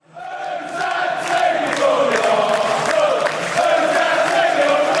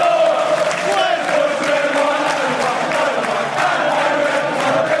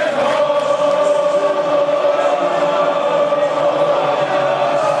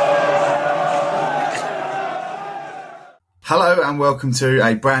Hello and welcome to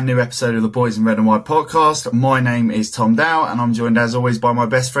a brand new episode of the Boys in Red and White podcast. My name is Tom Dow and I'm joined as always by my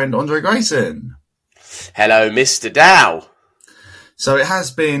best friend Andre Grayson. Hello, Mr. Dow. So it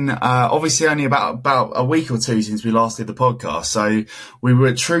has been obviously only about a week or two since we last did the podcast. So we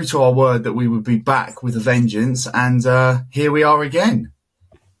were true to our word that we would be back with a vengeance, and here we are again.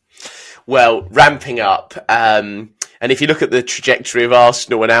 Well, ramping up. And if you look at the trajectory of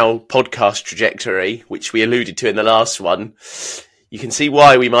Arsenal and our podcast trajectory, which we alluded to in the last one, you can see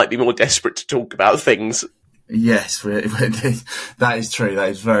why we might be more desperate to talk about things. Yes, that is true. That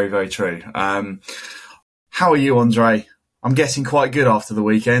is very, very true. How are you, Andre? I'm guessing quite good after the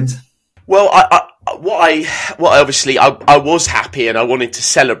weekend. Well, I was happy and I wanted to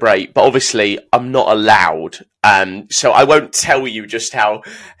celebrate, but obviously I'm not allowed. So I won't tell you just how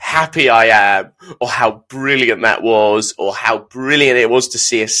happy I am or how brilliant that was or how brilliant it was to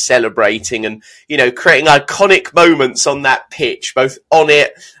see us celebrating and, creating iconic moments on that pitch, both on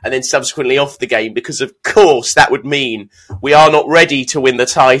it and then subsequently off the game, because of course that would mean we are not ready to win the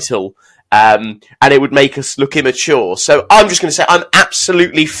title. And it would make us look immature. So I'm just going to say I'm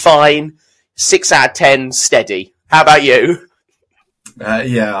absolutely fine. 6 out of 10, steady. How about you?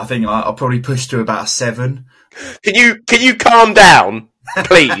 Yeah, I think I'll probably push to about a 7. Can you calm down,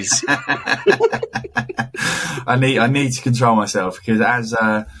 please? I need to control myself because as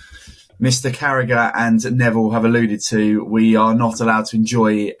Mr. Carragher and Neville have alluded to, we are not allowed to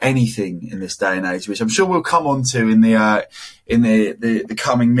enjoy anything in this day and age, which I'm sure we'll come on to in the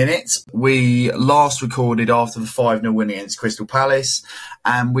coming minutes. We last recorded after the 5-0 win against Crystal Palace,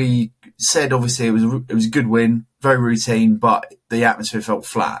 and we said obviously it was a good win, very routine, but the atmosphere felt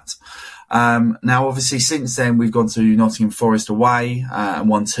flat. Now obviously since then we've gone to Nottingham Forest away and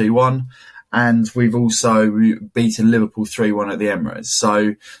won 2-1. And we've also beaten Liverpool 3-1 at the Emirates.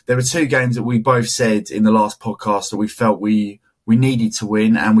 So there were 2 games that we both said in the last podcast that we felt we needed to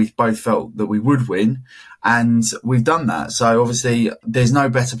win, and we both felt that we would win, and we've done that. So obviously there's no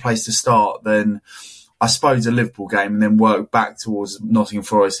better place to start than, I suppose, a Liverpool game and then work back towards Nottingham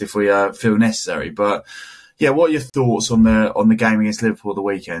Forest if we feel necessary. But yeah, what are your thoughts on the game against Liverpool the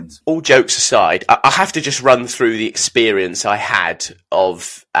weekend? All jokes aside, I have to just run through the experience I had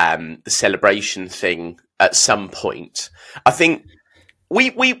of the celebration thing at some point. I think we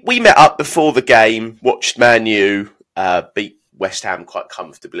met up before the game, watched Man U beat West Ham quite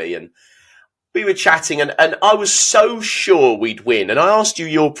comfortably, and we were chatting, and I was so sure we'd win. And I asked you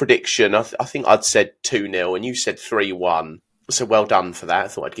your prediction. I think I'd said 2-0, and you said 3-1. So well done for that. I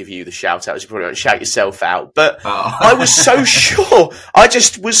thought I'd give you the shout out. You probably won't shout yourself out. But I was so sure. I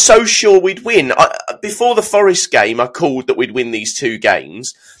just was so sure we'd win. Before the Forest game, I called that we'd win these 2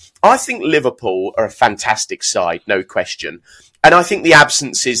 games. I think Liverpool are a fantastic side, no question. And I think the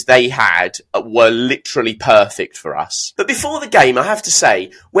absences they had were literally perfect for us. But before the game, I have to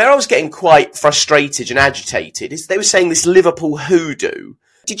say, where I was getting quite frustrated and agitated is they were saying this Liverpool hoodoo.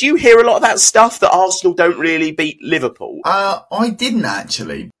 Did you hear a lot of that stuff, that Arsenal don't really beat Liverpool? I didn't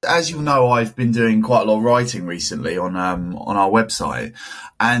actually. As you know, I've been doing quite a lot of writing recently on our website,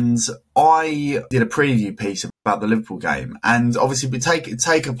 and I did a preview piece about the Liverpool game. And obviously, we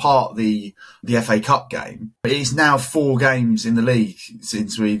take apart the FA Cup game. It's now 4 games in the league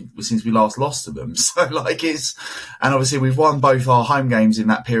since we last lost to them. So and obviously we've won both our home games in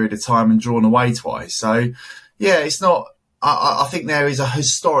that period of time and drawn away twice. So yeah, it's not. I think there is a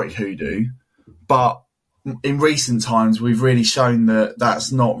historic hoodoo, but in recent times we've really shown that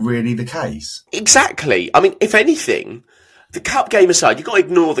that's not really the case. Exactly. I mean, if anything, the cup game aside, you've got to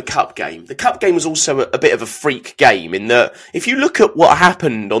ignore the cup game. The cup game was also a bit of a freak game in that if you look at what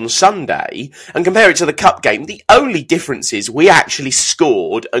happened on Sunday and compare it to the cup game, the only difference is we actually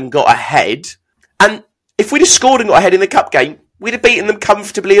scored and got ahead. And if we'd have scored and got ahead in the cup game, we'd have beaten them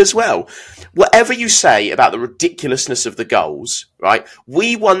comfortably as well. Whatever you say about the ridiculousness of the goals, right?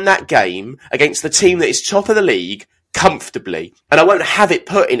 We won that game against the team that is top of the league comfortably. And I won't have it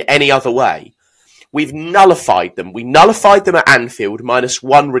put in any other way. We've nullified them. We nullified them at Anfield, minus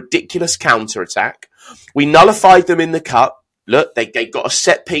 1 ridiculous counter-attack. We nullified them in the cup. Look, they got a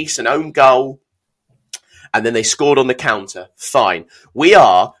set piece, an own goal. And then they scored on the counter. Fine. We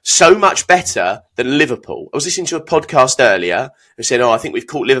are so much better than Liverpool. I was listening to a podcast earlier who said, I think we've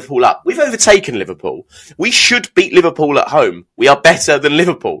caught Liverpool up. We've overtaken Liverpool. We should beat Liverpool at home. We are better than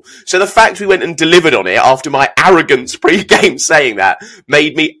Liverpool. So the fact we went and delivered on it after my arrogance pre-game saying that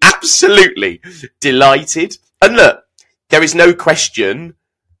made me absolutely delighted. And look, there is no question.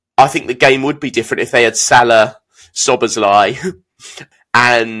 I think the game would be different if they had Salah, Szoboszlai,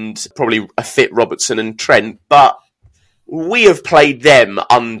 and probably a fit Robertson and Trent, but we have played them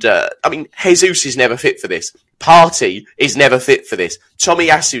under... I mean, Jesus is never fit for this. Partey is never fit for this.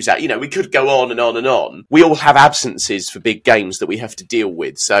 Tomiyasu's out. You know, we could go on and on and on. We all have absences for big games that we have to deal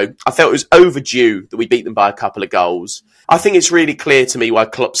with. So I felt it was overdue that we beat them by a couple of goals. I think it's really clear to me why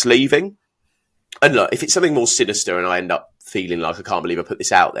Klopp's leaving. And look, if it's something more sinister and I end up feeling like I can't believe I put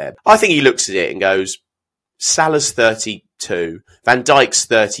this out there, I think he looks at it and goes, Salah's 32, Van Dijk's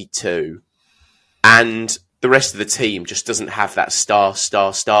 32, and the rest of the team just doesn't have that star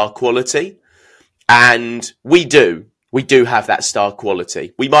quality. And we do have that star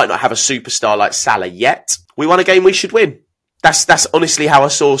quality. We might not have a superstar like Salah yet. We won a game we should win. That's honestly how I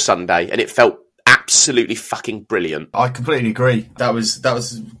saw Sunday, and it felt absolutely fucking brilliant. I completely agree. That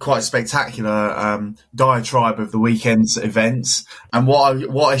was quite a spectacular diatribe of the weekend's events. And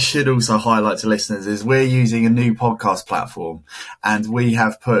what I should also highlight to listeners is we're using a new podcast platform, and we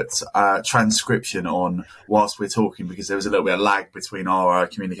have put transcription on whilst we're talking because there was a little bit of lag between our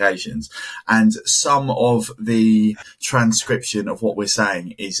communications. And some of the transcription of what we're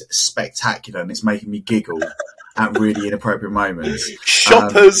saying is spectacular, and it's making me giggle at really inappropriate moments.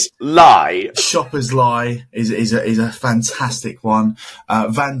 Shopper's Lie. Shopper's Lie is a fantastic one.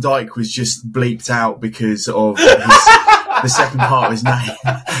 Van Dijk was just bleeped out because of the second part of his name.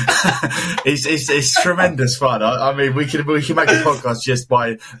 It's tremendous fun. I mean, we can make a podcast just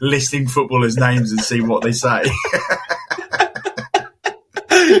by listing footballers' names and see what they say.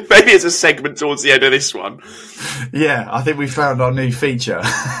 Maybe it's a segment towards the end of this one. Yeah, I think we found our new feature.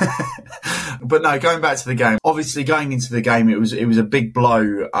 But no, going back to the game, obviously going into the game, it was a big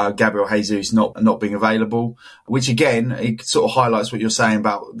blow, Gabriel Jesus not being available, which again, it sort of highlights what you're saying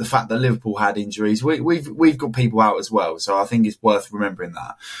about the fact that Liverpool had injuries. We've got people out as well. So I think it's worth remembering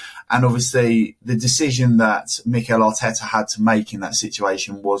that. And obviously the decision that Mikel Arteta had to make in that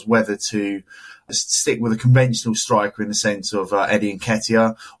situation was whether to stick with a conventional striker in the sense of Eddie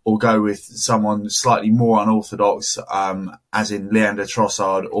Nketiah, or go with someone slightly more unorthodox, as in Leandro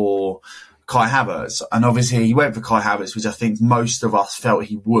Trossard or Kai Havertz. And obviously he went for Kai Havertz, which I think most of us felt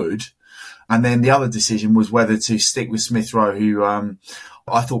he would. And then the other decision was whether to stick with Smith Rowe, who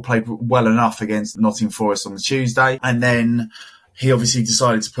I thought played well enough against Nottingham Forest on the Tuesday. And then he obviously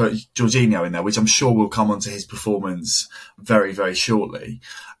decided to put Jorginho in there, which I'm sure will come onto his performance very, very shortly.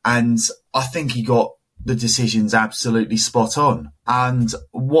 And I think he got the decisions absolutely spot on. And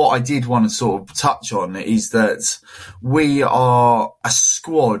what I did want to sort of touch on is that we are a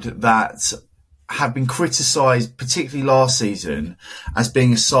squad that have been criticised, particularly last season, as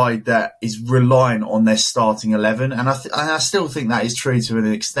being a side that is reliant on their starting 11. And I still think that is true to an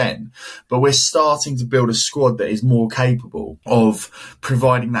extent. But we're starting to build a squad that is more capable of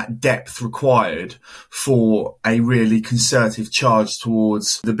providing that depth required for a really concerted charge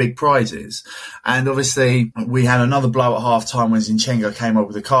towards the big prizes. And obviously, we had another blow at half-time when Zinchenko came up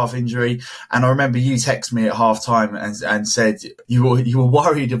with a calf injury. And I remember you texted me at half-time and said you were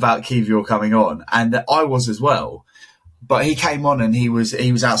worried about Kiwior coming on. And I was as well, but he came on and he was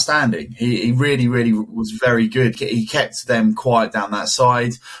outstanding. He really, really was very good. He kept them quiet down that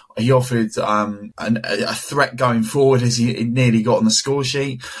side. He offered a threat going forward as he nearly got on the score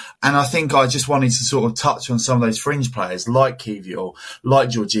sheet. And I think I just wanted to sort of touch on some of those fringe players like Kiwior, like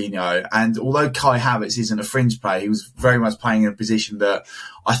Jorginho. And although Kai Havertz isn't a fringe player, he was very much playing in a position that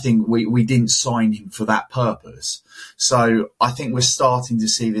I think we didn't sign him for that purpose. So I think we're starting to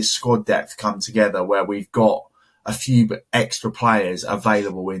see this squad depth come together where we've got a few extra players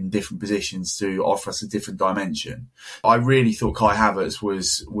available in different positions to offer us a different dimension. I really thought Kai Havertz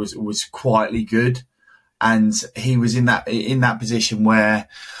was quietly good, and he was in that position where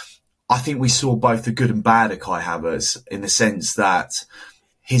I think we saw both the good and bad of Kai Havertz, in the sense that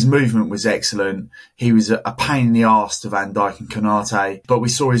his movement was excellent. He was a pain in the arse to Van Dijk and Konate, but we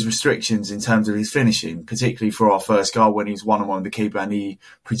saw his restrictions in terms of his finishing, particularly for our first goal when he was one-on-one with the keeper and he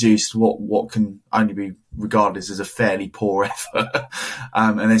produced what can only be regarded as a fairly poor effort.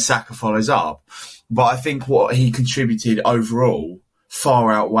 And then Saka follows up. But I think what he contributed overall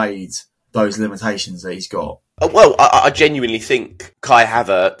far outweighed those limitations that he's got. Well, I genuinely think Kai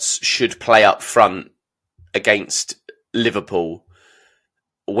Havertz should play up front against Liverpool.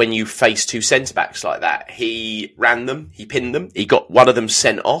 When you face two centre-backs like that, he ran them, he pinned them, he got one of them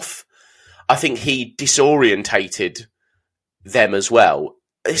sent off. I think he disorientated them as well.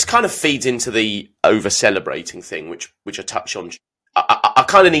 This kind of feeds into the over-celebrating thing, which I touch on. I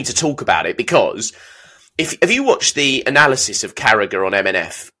kind of need to talk about it because have you watched the analysis of Carragher on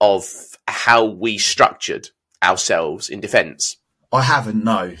MNF of how we structured ourselves in defence? I haven't,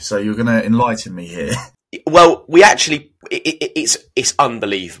 no. So you're going to enlighten me here. Well, we actually, it's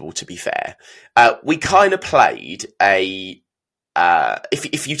unbelievable, to be fair. We kind of played a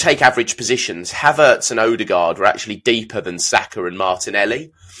if you take average positions, Havertz and Odegaard were actually deeper than Saka and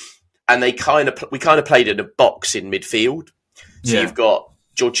Martinelli, and we kind of played in a box in midfield. So you've got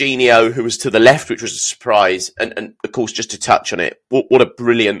Jorginho, who was to the left, which was a surprise, and of course, just to touch on it, what a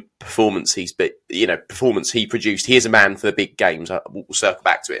brilliant performance he produced. He is a man for the big games. We'll circle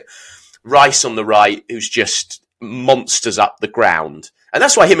back to it. Rice on the right, who's just monsters up the ground. And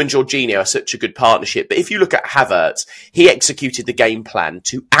that's why him and Jorginho are such a good partnership. But if you look at Havertz, he executed the game plan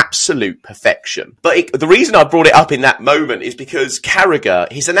to absolute perfection. But the reason I brought it up in that moment is because Carragher,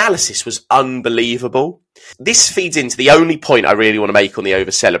 his analysis was unbelievable. This feeds into the only point I really want to make on the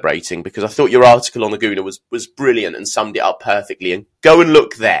over-celebrating, because I thought your article on the Gooner was brilliant and summed it up perfectly. And go and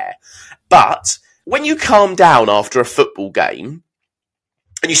look there. But when you calm down after a football game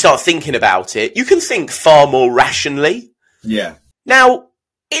and you start thinking about it, you can think far more rationally. Yeah. Now,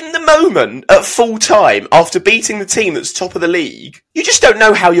 in the moment, at full time, after beating the team that's top of the league, you just don't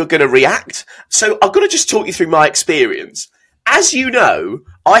know how you're going to react. So I've got to just talk you through my experience. As you know,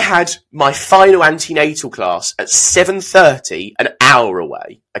 I had my final antenatal class at 7:30, an hour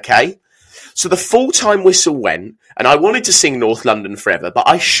away, okay? So the full-time whistle went, and I wanted to sing North London Forever, but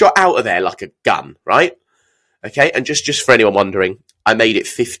I shot out of there like a gun, right? Okay, and just for anyone wondering, I made it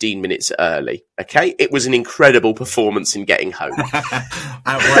 15 minutes early, okay? It was an incredible performance in getting home.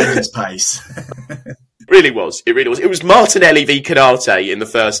 Outrageous pace. It really was. It was Martinelli v Canate in the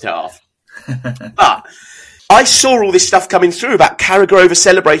first half. But I saw all this stuff coming through about Carragher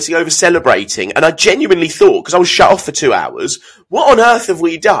over-celebrating, and I genuinely thought, because I was shut off for 2 hours, what on earth have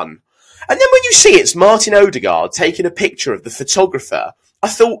we done? And then when you see it's Martin Odegaard taking a picture of the photographer, I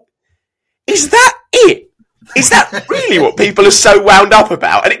thought, is that it? Is that really what people are so wound up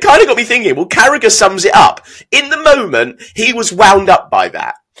about? And it kind of got me thinking, well, Carragher sums it up. In the moment, he was wound up by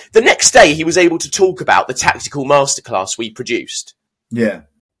that. The next day, he was able to talk about the tactical masterclass we produced. Yeah.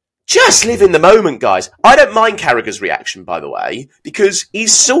 Just live in the moment, guys. I don't mind Carragher's reaction, by the way, because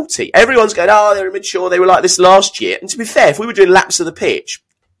he's salty. Everyone's going, oh, they're immature, they were like this last year. And to be fair, if we were doing laps of the pitch,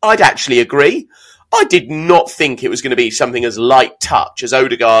 I'd actually agree. I did not think it was going to be something as light touch as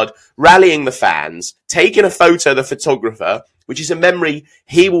Odegaard rallying the fans, taking a photo of the photographer, which is a memory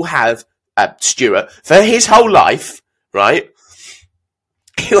he will have, Stuart, for his whole life, right?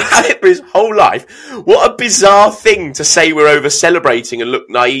 He'll have it for his whole life. What a bizarre thing to say we're over-celebrating and look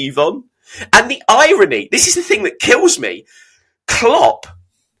naive on. And the irony, this is the thing that kills me. Klopp,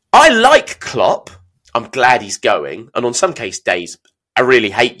 I like Klopp. I'm glad he's going. And on some days, I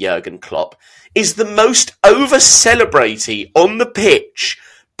really hate Jurgen Klopp. Is the most over-celebrating on the pitch,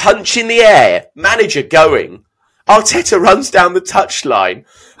 punch in the air, manager going. Arteta runs down the touchline,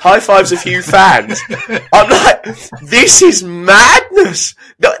 high-fives a few fans. I'm like, this is madness.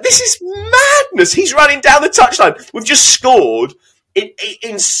 This is madness. He's running down the touchline. We've just scored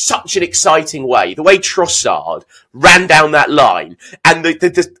in such an exciting way. The way Trossard ran down that line and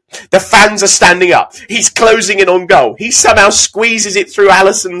the fans are standing up. He's closing in on goal. He somehow squeezes it through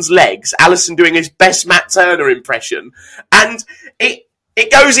Alisson's legs. Alisson doing his best Matt Turner impression. And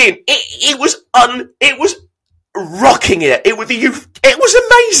it goes in. It was rocking it. It was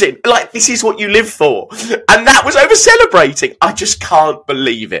amazing. Like, this is what you live for. And that was over-celebrating. I just can't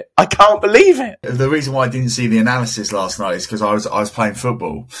believe it. I can't believe it. The reason why I didn't see the analysis last night is because I was playing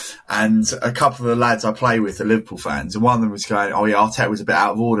football, and a couple of the lads I play with are Liverpool fans, and one of them was going, oh yeah, Arteta was a bit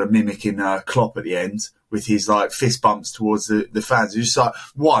out of order, mimicking Klopp at the end with his like fist bumps towards the fans. It was just like,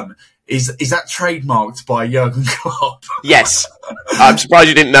 one, is that trademarked by Jurgen Klopp? Yes. I'm surprised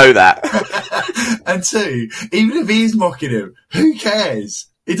you didn't know that. And two, even if he is mocking him, who cares?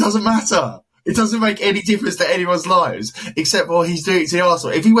 It doesn't matter. It doesn't make any difference to anyone's lives, except for he's doing it to the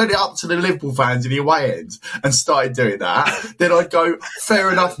Arsenal. If he went up to the Liverpool fans in the away end and started doing that, then I'd go,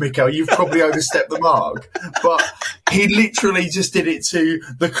 fair enough, Mikel, you've probably overstepped the mark. But he literally just did it to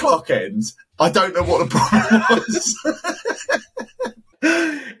the clock end. I don't know what the problem was.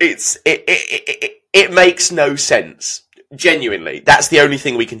 It makes no sense. Genuinely, that's the only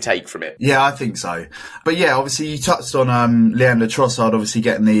thing we can take from it. Yeah, I think so. But yeah, obviously you touched on Leandro Trossard obviously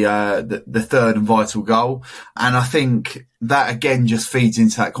getting the third and vital goal, and I think that again just feeds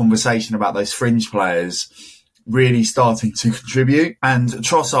into that conversation about those fringe players really starting to contribute. And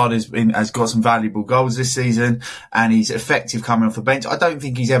Trossard has got some valuable goals this season, and he's effective coming off the bench. I don't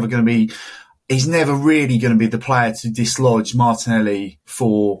think he's never really going to be the player to dislodge Martinelli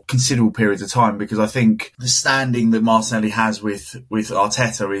for considerable periods of time, because I think the standing that Martinelli has with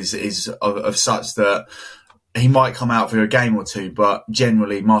Arteta is of such that he might come out for a game or two, but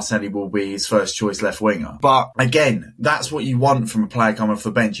generally Martinelli will be his first choice left winger. But again, that's what you want from a player coming off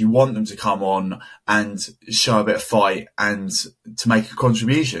the bench. You want them to come on and show a bit of fight and to make a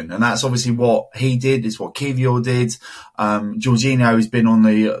contribution. And that's obviously what he did, is what Kiwior did. Jorginho has been on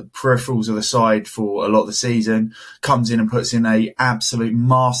the peripherals of the side for a lot of the season, comes in and puts in a absolute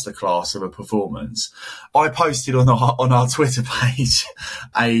masterclass of a performance. I posted on our Twitter page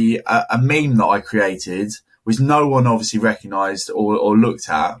a meme that I created, which no one obviously recognised or looked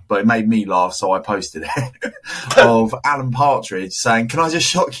at, but it made me laugh, so I posted it, of Alan Partridge saying, "Can I just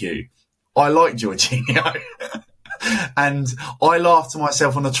shock you? I like Jorginho." And I laughed to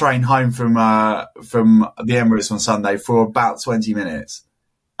myself on the train home from the Emirates on Sunday for about 20 minutes.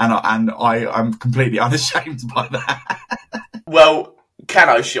 And I'm completely unashamed by that. Well, can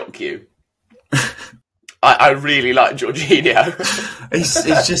I shock you? I really like Jorginho.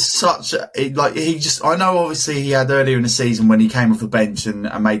 He's just such I know obviously he had earlier in the season when he came off the bench and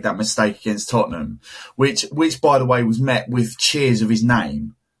made that mistake against Tottenham, which by the way was met with cheers of his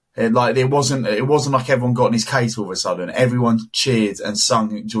name. It wasn't like everyone got in his case all of a sudden. Everyone cheered and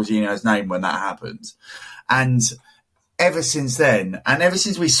sung Jorginho's name when that happened. And ever since then, and ever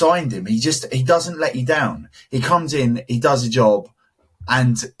since we signed him, he doesn't let you down. He comes in, he does a job,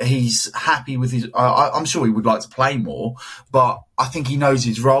 and he's happy with his... I'm sure he would like to play more, but I think he knows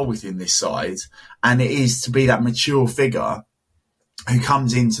his role within this side, and it is to be that mature figure who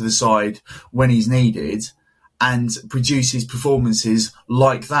comes into the side when he's needed and produces performances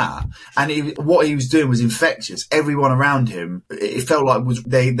like that. And what he was doing was infectious. Everyone around him, it felt like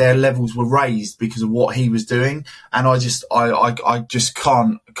their levels were raised because of what he was doing. And I just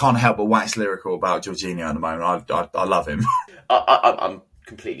can't help but wax lyrical about Jorginho at the moment. I love him. I'm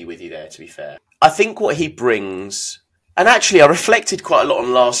completely with you there, to be fair. I think what he brings, and actually I reflected quite a lot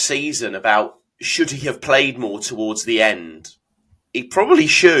on last season about should he have played more towards the end. He probably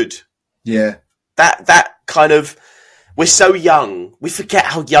should. Yeah. That kind of, we're so young, we forget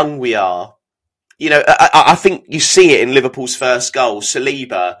how young we are. You know, I think you see it in Liverpool's first goal,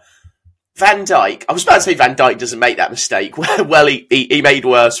 Saliba, Van Dijk. I was about to say Van Dijk doesn't make that mistake. Well, he made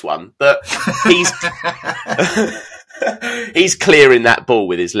worse one, but he's clearing that ball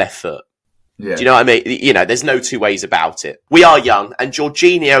with his left foot. Yeah. Do you know what I mean? You know, there's no two ways about it. We are young, and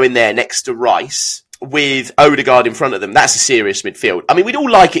Jorginho in there next to Rice with Odegaard in front of them, that's a serious midfield. I mean, we'd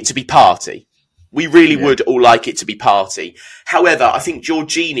all like it to be Partey. We really would all like it to be Partey. However, I think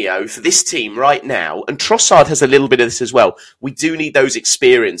Jorginho, for this team right now, and Trossard has a little bit of this as well, we do need those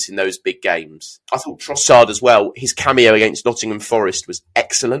experience in those big games. I thought Trossard as well, his cameo against Nottingham Forest was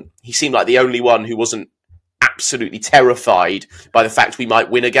excellent. He seemed like the only one who wasn't absolutely terrified by the fact we might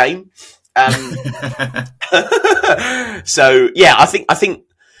win a game. So, yeah, I think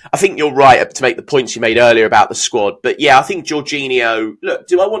you're right to make the points you made earlier about the squad. But yeah, I think Jorginho, look,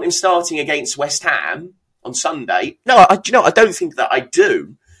 do I want him starting against West Ham on Sunday? No, I don't think that I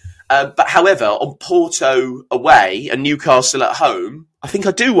do. But however, on Porto away and Newcastle at home, I think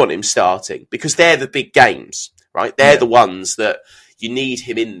I do want him starting because they're the big games, right? They're the ones that you need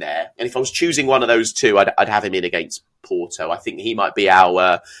him in there. And if I was choosing one of those two, I'd have him in against Porto. I think he might be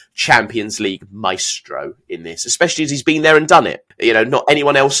our Champions League maestro in this, especially as he's been there and done it. You know, not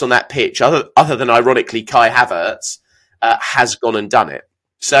anyone else on that pitch, other than ironically Kai Havertz, has gone and done it.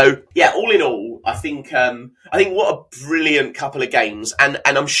 So yeah, all in all, I think what a brilliant couple of games, and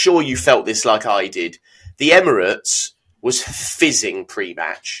I'm sure you felt this like I did. The Emirates was fizzing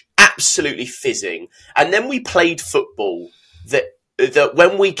pre-match, absolutely fizzing, and then we played football that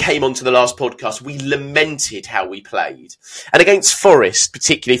when we came onto the last podcast, we lamented how we played. And against Forest,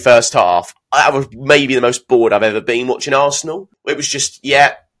 particularly first half, I was maybe the most bored I've ever been watching Arsenal. It was just,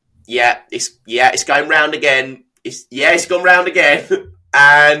 it's going round again. It's gone round again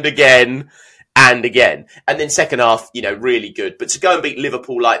and again and again. And then second half, really good. But to go and beat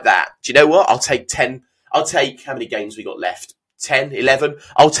Liverpool like that, do you know what? I'll take 10. I'll take how many games we got left? 10, 11?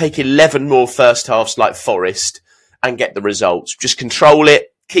 I'll take 11 more first halves like Forest and get the results. Just control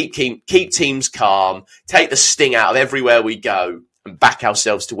it, keep teams calm, take the sting out of everywhere we go, and back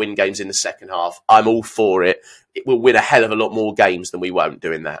ourselves to win games in the second half. I'm all for it. It will win a hell of a lot more games than we won't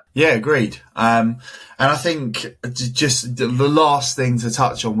doing that. Yeah, agreed. And I think just the last thing to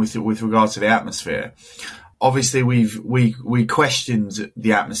touch on with regard to the atmosphere. Obviously, we questioned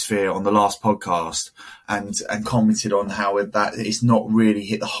the atmosphere on the last podcast and commented on how that it's not really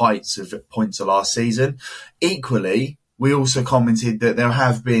hit the heights of points of last season. Equally, we also commented that there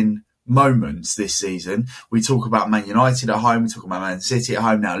have been moments this season. We talk about Man United at home, we talk about Man City at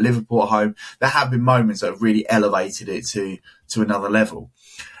home, now Liverpool at home. There have been moments that have really elevated it to another level.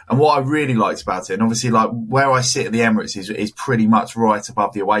 And what I really liked about it, and obviously like where I sit at the Emirates is pretty much right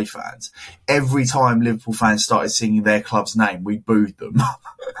above the away fans. Every time Liverpool fans started singing their club's name, we booed them.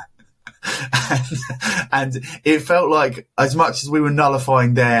 and it felt like as much as we were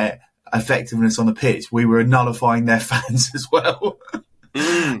nullifying their effectiveness on the pitch, we were nullifying their fans as well.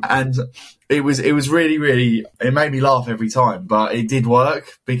 And it was really, really, it made me laugh every time, but it did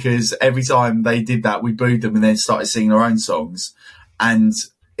work because every time they did that, we booed them and then started singing our own songs. And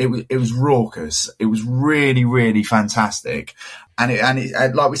it was raucous. It was really, really fantastic.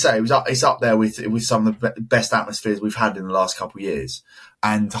 And like we say, it's up there with some of the best atmospheres we've had in the last couple of years.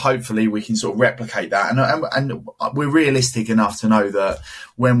 And hopefully we can sort of replicate that. And we're realistic enough to know that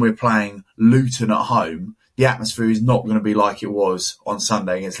when we're playing Luton at home, the atmosphere is not going to be like it was on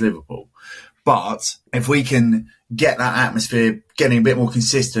Sunday against Liverpool. But if we can get that atmosphere getting a bit more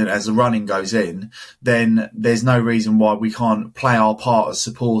consistent as the running goes in, then there's no reason why we can't play our part as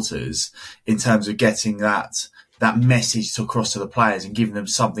supporters in terms of getting that message to across to the players and giving them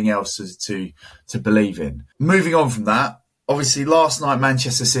something else to believe in. Moving on from that, obviously last night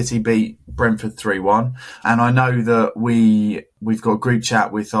Manchester City beat Brentford 3-1, and I know that we've got a group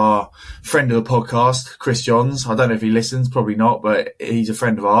chat with our friend of the podcast, Chris Johns. I don't know if he listens, probably not, but he's a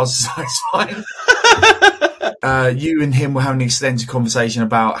friend of ours, so it's fine. You and him were having an extensive conversation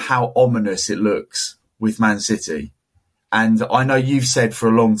about how ominous it looks with Man City, and I know you've said for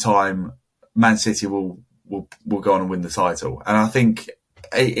a long time Man City will go on and win the title, and I think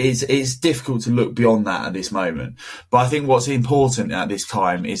it's difficult to look beyond that at this moment. But I think what's important at this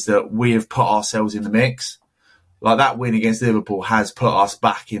time is that we have put ourselves in the mix. Like that win against Liverpool has put us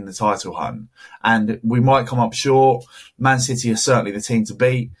back in the title hunt. And we might come up short. Man City are certainly the team to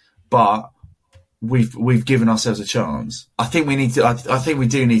beat, but we've given ourselves a chance. I think we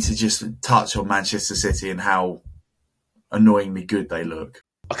do need to just touch on Manchester City and how annoyingly good they look.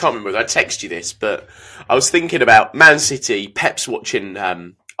 I can't remember whether I texted you this, but I was thinking about Man City. Pep's watching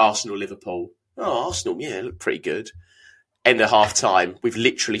Arsenal-Liverpool. Oh, Arsenal, yeah, look pretty good. End of half-time, we've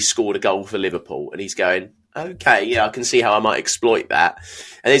literally scored a goal for Liverpool, and he's going, okay, yeah, I can see how I might exploit that.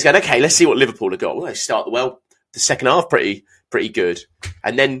 And he's going, okay, let's see what Liverpool have got. Well, they start the second half pretty good.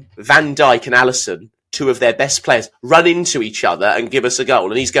 And then Van Dijk and Alisson, two of their best players, run into each other and give us a goal.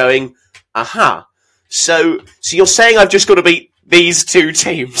 And he's going, aha. So you're saying I've just got to beat these two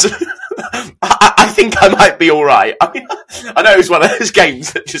teams? I think I might be all right. I mean, I know it was one of those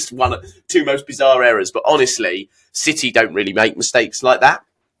games that just won two most bizarre errors, but honestly, City don't really make mistakes like that.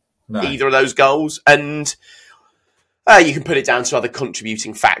 No. Either of those goals. And you can put it down to other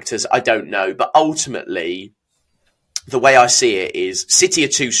contributing factors. I don't know. But ultimately, the way I see it is City are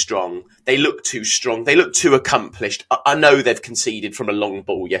too strong. They look too strong. They look too accomplished. I know they've conceded from a long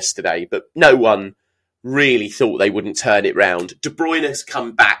ball yesterday, but no one really thought they wouldn't turn it round. De Bruyne has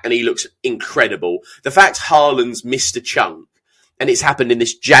come back and he looks incredible. The fact Haaland's missed a chunk, and it's happened in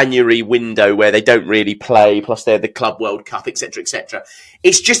this January window where they don't really play, plus they're the Club World Cup, etc., etc.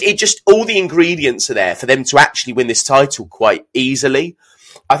 It just all the ingredients are there for them to actually win this title quite easily.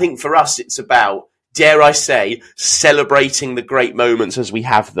 I think for us, it's about, dare I say, celebrating the great moments as we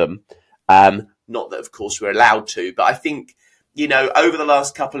have them. Not that, of course, we're allowed to, but I think, you know, over the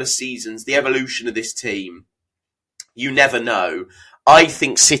last couple of seasons, the evolution of this team, you never know. I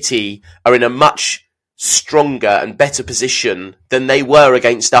think City are in a much stronger and better position than they were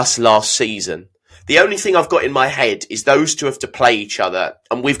against us last season. The only thing I've got in my head is those two have to play each other,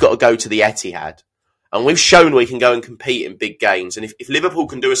 and we've got to go to the Etihad. And we've shown we can go and compete in big games. And if Liverpool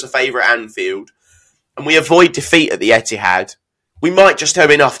can do us a favour at Anfield, and we avoid defeat at the Etihad, we might just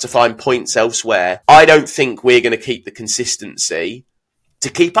have enough to find points elsewhere. I don't think we're going to keep the consistency to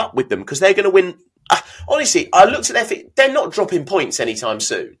keep up with them because they're going to win. Honestly, I looked at they're not dropping points anytime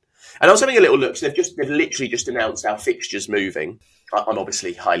soon. And I was having a little look. So they've literally just announced our fixtures moving. I'm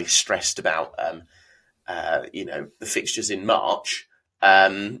obviously highly stressed about, the fixtures in March.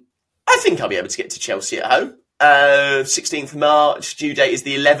 I think I'll be able to get to Chelsea at home. 16th of March, due date is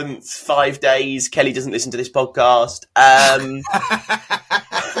the 11th, 5 days. Kelly doesn't listen to this podcast.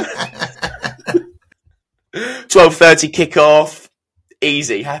 12:30 kickoff.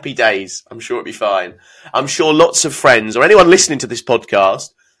 Easy, happy days. I'm sure it'll be fine. I'm sure lots of friends or anyone listening to this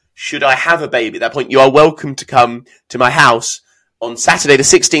podcast, should I have a baby at that point, you are welcome to come to my house on Saturday, the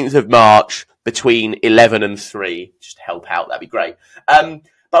 16th of March, between 11 and 3. Just help out, that'd be great.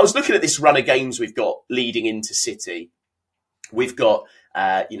 But I was looking at this run of games we've got leading into City. We've got,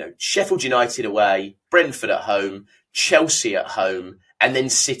 Sheffield United away, Brentford at home, Chelsea at home, and then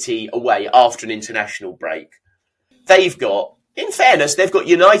City away after an international break. They've got, in fairness, they've got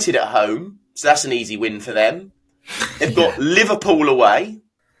United at home, so that's an easy win for them. They've got Liverpool away,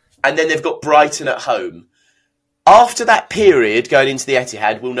 and then they've got Brighton at home. After that period, going into the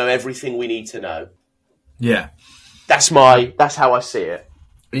Etihad, we'll know everything we need to know. Yeah. That's how I see it.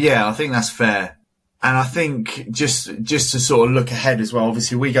 Yeah, I think that's fair. And I think just to sort of look ahead as well,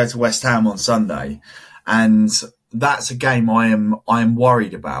 obviously we go to West Ham on Sunday, and that's a game I am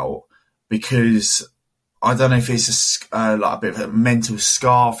worried about, because I don't know if it's like a bit of a mental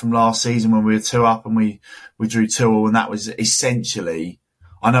scar from last season when we were 2-up and we drew 2-2, and that was essentially,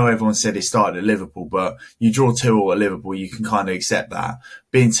 I know everyone said it started at Liverpool, but you draw 2-2 at Liverpool, you can kind of accept that.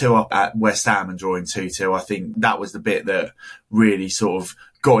 Being 2-up at West Ham and drawing 2-2, I think that was the bit that really sort of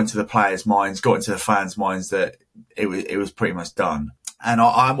got into the players' minds, got into the fans' minds, that it was pretty much done. And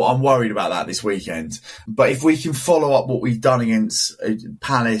I'm worried about that this weekend. But if we can follow up what we've done against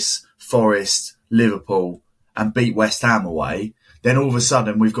Palace, Forest, Liverpool, and beat West Ham away, then all of a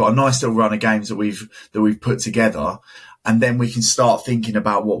sudden we've got a nice little run of games that we've put together. And then we can start thinking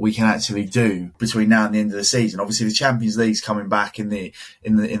about what we can actually do between now and the end of the season. Obviously, the Champions League's coming back in the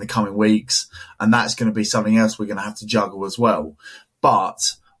coming weeks, and that's going to be something else we're going to have to juggle as well.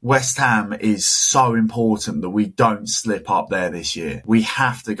 But West Ham is so important that we don't slip up there this year. We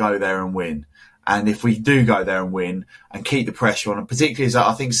have to go there and win. And if we do go there and win and keep the pressure on, and particularly as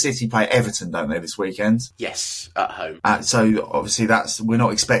I think City play Everton, don't they, this weekend? Yes, at home. So obviously we're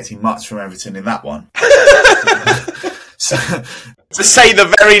not expecting much from Everton in that one. So, to say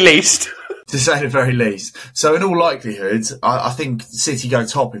the very least. To say the very least. So in all likelihood, I think City go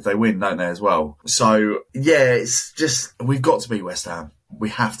top if they win, don't they, as well? So, yeah, it's just, we've got to beat West Ham. We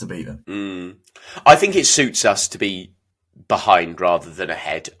have to beat them. I think it suits us to be behind rather than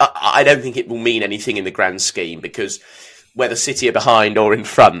ahead. I don't think it will mean anything in the grand scheme, because whether City are behind or in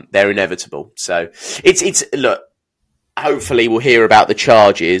front, they're inevitable. So it's look, hopefully we'll hear about the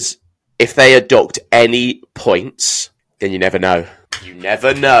charges. If they had docked any points, then you never know. You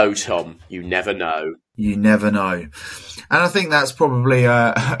never know, Tom. You never know. You never know. And I think that's probably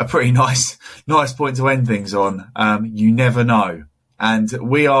a pretty nice point to end things on. You never know. And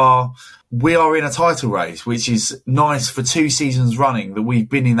we are in a title race, which is nice for 2 seasons running that we've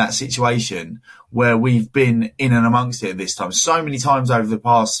been in that situation where we've been in and amongst it this time. So many times over the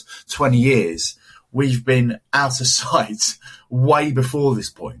past 20 years, we've been out of sight way before this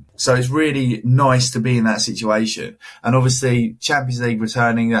point. So it's really nice to be in that situation. And obviously, Champions League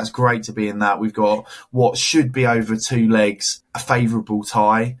returning, that's great to be in that. We've got what should be over 2 legs, a favourable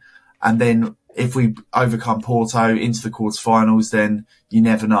tie. And then if we overcome Porto into the quarterfinals, then you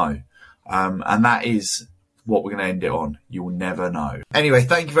never know. And that is what we're going to end it on. You will never know. Anyway,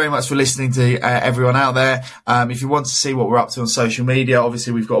 thank you very much for listening to everyone out there. If you want to see what we're up to on social media,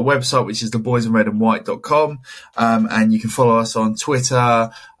 obviously we've got a website, which is theboysinredandwhite.com. And you can follow us on Twitter,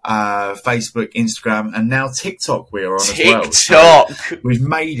 Facebook, Instagram, and now TikTok we are on as well. TikTok! So we've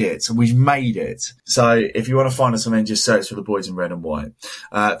made it. So if you want to find us on there, just search for The Boys in Red and White.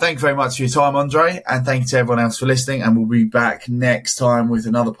 Thank you very much for your time, Andre, and thank you to everyone else for listening, and we'll be back next time with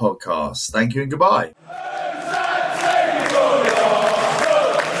another podcast. Thank you and goodbye.